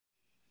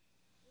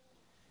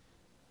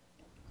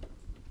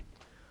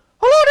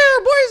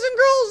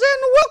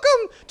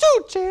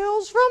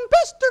Tales from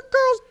Pastor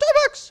Karl's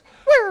Toybox,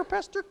 where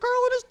Pastor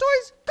Karl and his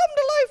toys come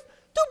to life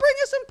to bring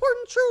us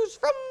important truths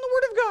from the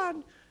Word of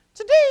God.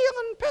 Today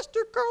on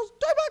Pastor Karl's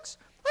Toybox,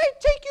 I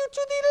take you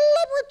to the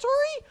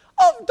laboratory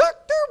of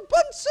Dr.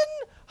 Bunson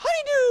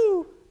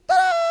Honeydew.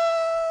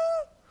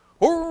 Ta-da!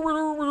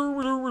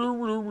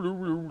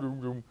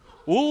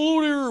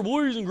 Hello there,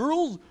 boys and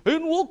girls,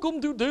 and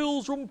welcome to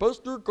Tales from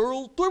Pastor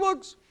Karl's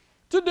Toybox.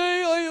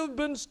 Today I have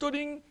been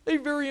studying a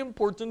very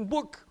important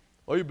book.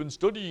 I have been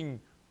studying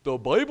the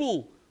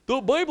Bible.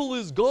 The Bible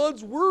is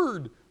God's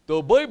Word.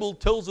 The Bible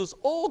tells us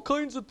all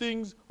kinds of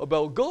things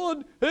about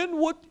God and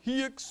what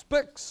He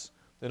expects.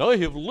 And I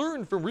have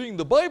learned from reading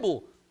the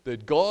Bible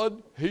that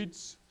God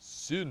hates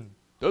sin.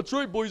 That's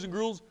right, boys and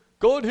girls.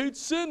 God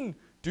hates sin.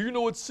 Do you know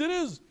what sin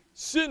is?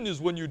 Sin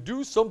is when you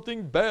do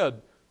something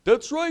bad.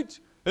 That's right.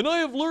 And I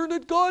have learned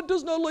that God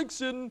does not like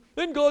sin,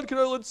 and God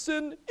cannot let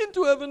sin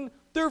into heaven.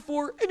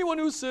 Therefore, anyone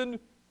who sins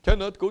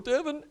cannot go to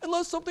heaven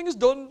unless something is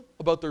done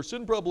about their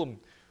sin problem.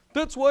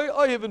 That's why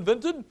I have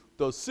invented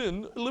the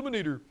Sin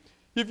Eliminator.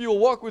 If you will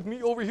walk with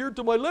me over here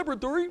to my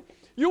laboratory,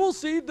 you will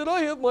see that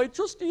I have my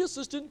trusty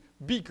assistant,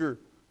 Beaker.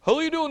 How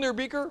are you doing there,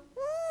 Beaker?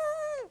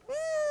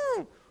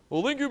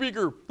 Well, thank you,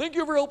 Beaker. Thank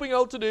you for helping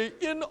out today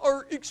in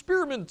our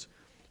experiment.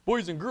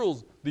 Boys and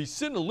girls, the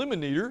Sin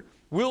Eliminator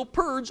will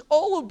purge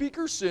all of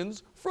Beaker's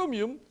sins from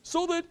him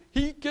so that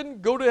he can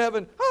go to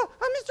heaven.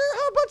 Mr.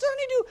 Bunson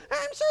Honeydew,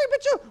 I'm sorry,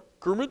 but you...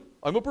 Kermit,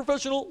 I'm a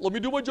professional. Let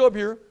me do my job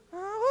here.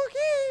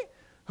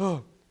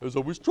 Okay. As I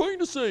was trying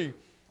to say,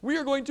 we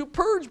are going to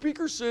purge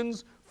Beaker's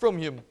sins from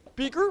him.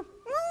 Beaker,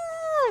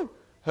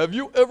 have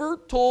you ever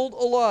told a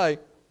lie?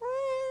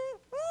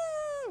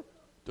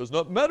 Does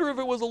not matter if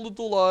it was a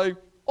little lie.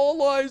 All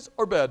lies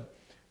are bad.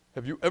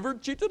 Have you ever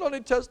cheated on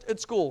a test at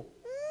school?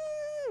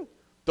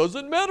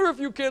 Doesn't matter if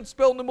you can't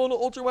spell pneumonia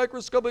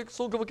ultramicroscopic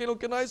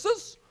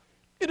sulfavokinesis.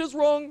 It is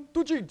wrong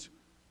to cheat.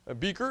 And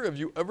Beaker, have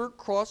you ever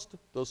crossed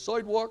the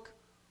sidewalk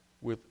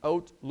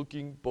without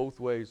looking both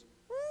ways?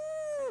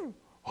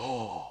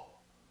 Oh,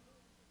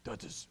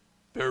 that is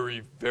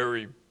very,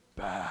 very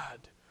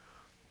bad.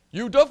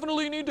 You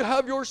definitely need to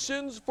have your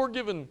sins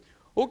forgiven.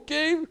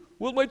 Okay,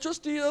 will my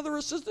trusty other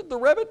assistant, the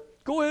rabbit,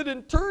 go ahead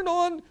and turn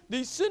on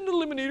the Sin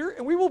Eliminator,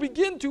 and we will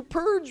begin to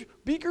purge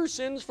Beaker's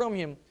sins from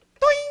him.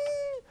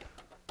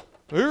 Doing!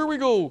 Here we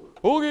go.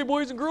 Okay,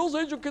 boys and girls,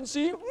 as you can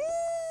see,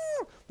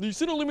 the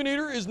Sin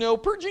Eliminator is now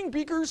purging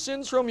Beaker's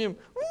sins from him.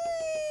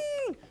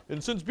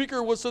 And since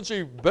Beaker was such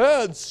a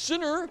bad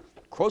sinner,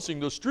 crossing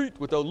the street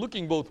without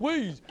looking both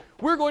ways,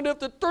 we're going to have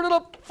to turn it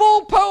up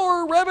full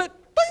power, rabbit.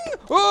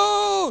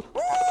 Oh!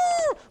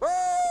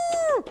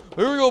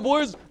 Here we go,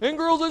 boys and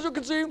girls. As you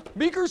can see,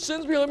 Beaker's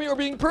sins behind me are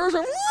being purged.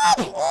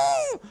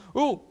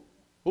 Oh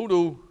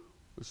no,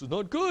 this is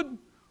not good.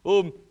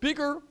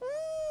 Beaker,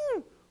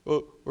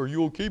 are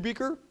you okay,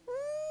 Beaker?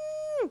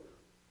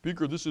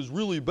 Beaker, this is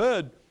really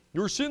bad.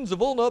 Your sins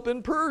have all not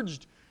been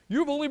purged.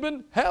 You've only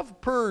been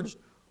half purged.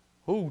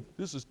 Oh,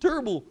 this is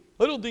terrible.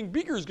 I don't think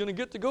Beaker's going to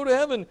get to go to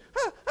heaven.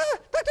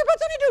 Dr.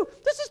 Bunson Honeydew,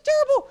 this is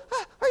terrible.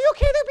 Are you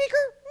okay there,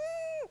 Beaker?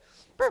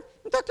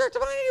 Dr.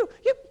 Honeydew,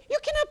 you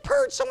cannot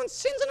purge someone's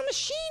sins in a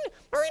machine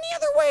or any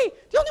other way.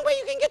 The only way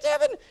you can get to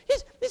heaven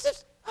is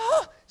if...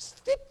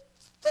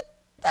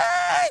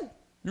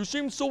 You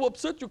seem so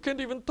upset you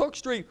can't even talk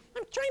straight.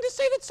 I'm trying to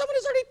say that someone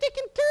has already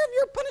taken care of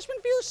your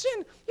punishment for your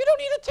sin. You don't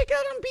need to take it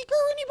out on Beaker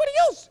or anybody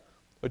else.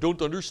 I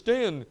don't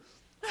understand.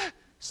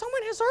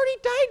 Someone has already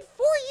died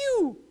for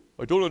you.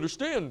 I don't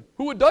understand.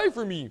 Who would die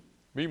for me?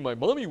 Maybe my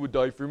mommy would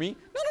die for me.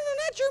 No,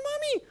 not your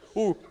mommy.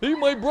 Oh, maybe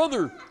my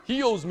brother.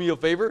 He owes me a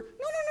favor.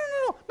 No.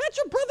 Not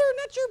your brother,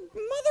 not your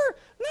mother,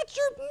 not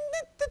your...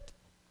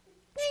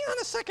 Hang on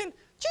a second.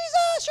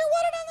 Jesus, you're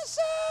wanted on the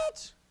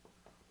set.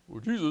 Oh,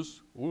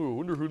 Jesus. Oh, I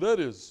wonder who that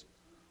is.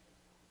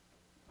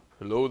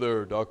 Hello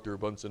there, Dr.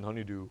 Bunson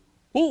Honeydew.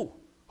 Oh,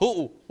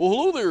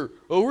 hello there.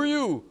 Who are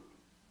you?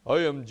 I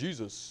am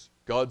Jesus,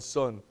 God's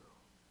son.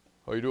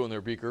 How you doing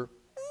there, Beaker?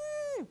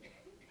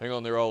 Hang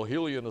on there, I'll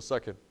heal you in a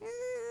second.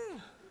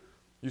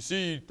 You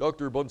see,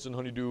 Dr. Bunson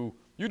Honeydew,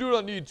 you do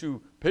not need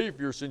to pay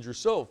for your sins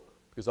yourself,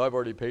 because I've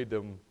already paid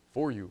them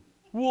for you.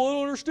 Well, I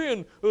don't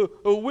understand.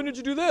 When did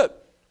you do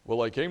that?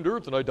 Well, I came to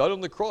earth and I died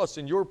on the cross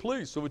in your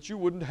place so that you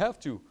wouldn't have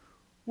to.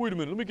 Wait a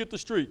minute, let me get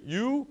this straight.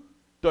 You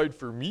died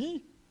for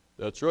me?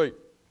 That's right.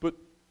 But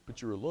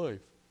you're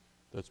alive.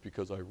 That's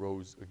because I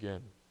rose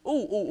again.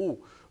 Oh.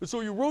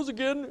 So you rose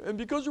again, and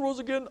because you rose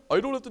again, I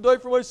don't have to die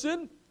for my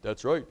sin?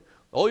 That's right.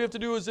 All you have to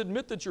do is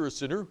admit that you're a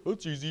sinner.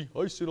 That's easy.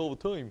 I sin all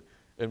the time.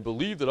 And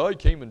believe that I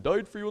came and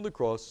died for you on the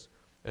cross,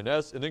 and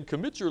then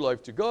commit your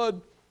life to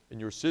God, and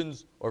your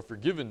sins are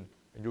forgiven,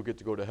 and you'll get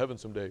to go to heaven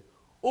someday.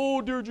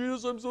 Oh, dear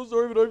Jesus, I'm so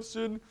sorry that I've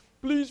sinned.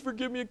 Please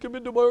forgive me and come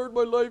into my heart and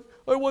my life.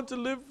 I want to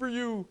live for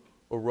you.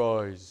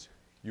 Arise.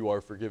 You are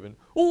forgiven.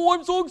 Oh,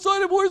 I'm so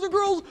excited, boys and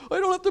girls. I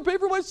don't have to pay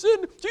for my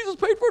sin. Jesus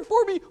paid for it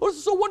for me. Oh, this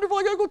is so wonderful.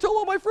 I got to go tell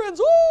all my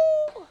friends.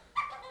 Oh!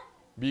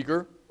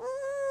 Beaker,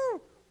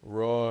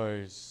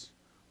 rise.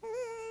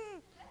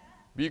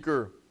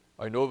 Beaker,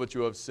 I know that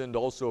you have sinned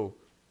also,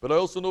 but I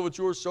also know that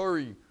you are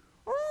sorry.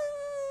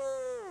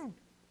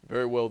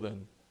 Very well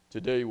then.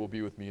 Today will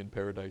be with me in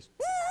paradise.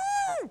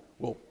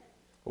 Well,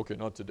 okay,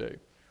 not today,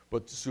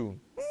 but soon.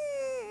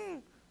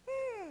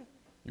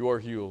 You are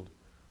healed.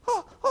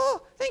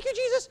 Oh, thank you,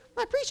 Jesus.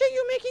 I appreciate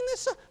you making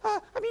this,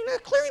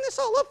 clearing this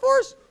all up for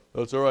us.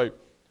 That's all right.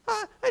 Do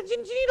you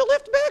need a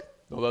lift back?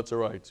 No, that's all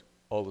right.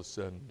 I'll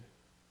ascend.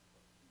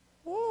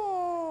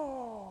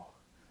 Whoa.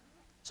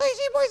 So you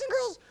see, boys and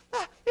girls,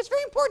 it's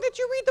very important that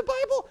you read the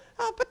Bible,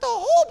 but the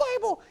whole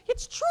Bible.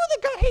 It's true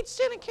that God hates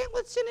sin and can't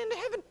let sin into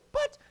heaven,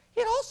 but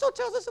it also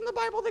tells us in the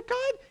Bible that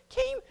God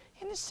came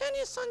and sent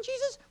his son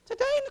Jesus to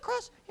die on the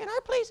cross in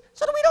our place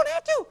so that we don't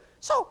have to.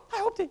 So I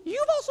hope that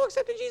you've also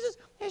accepted Jesus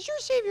as your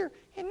Savior,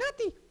 and not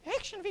the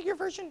action figure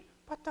version,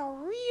 but the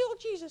real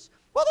Jesus.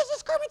 Well, this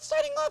is Kermit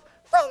signing off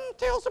from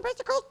Tales of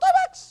Pastor Karl's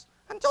Toybox.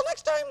 Until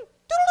next time,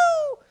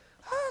 toodaloo!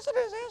 It's a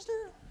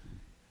disaster.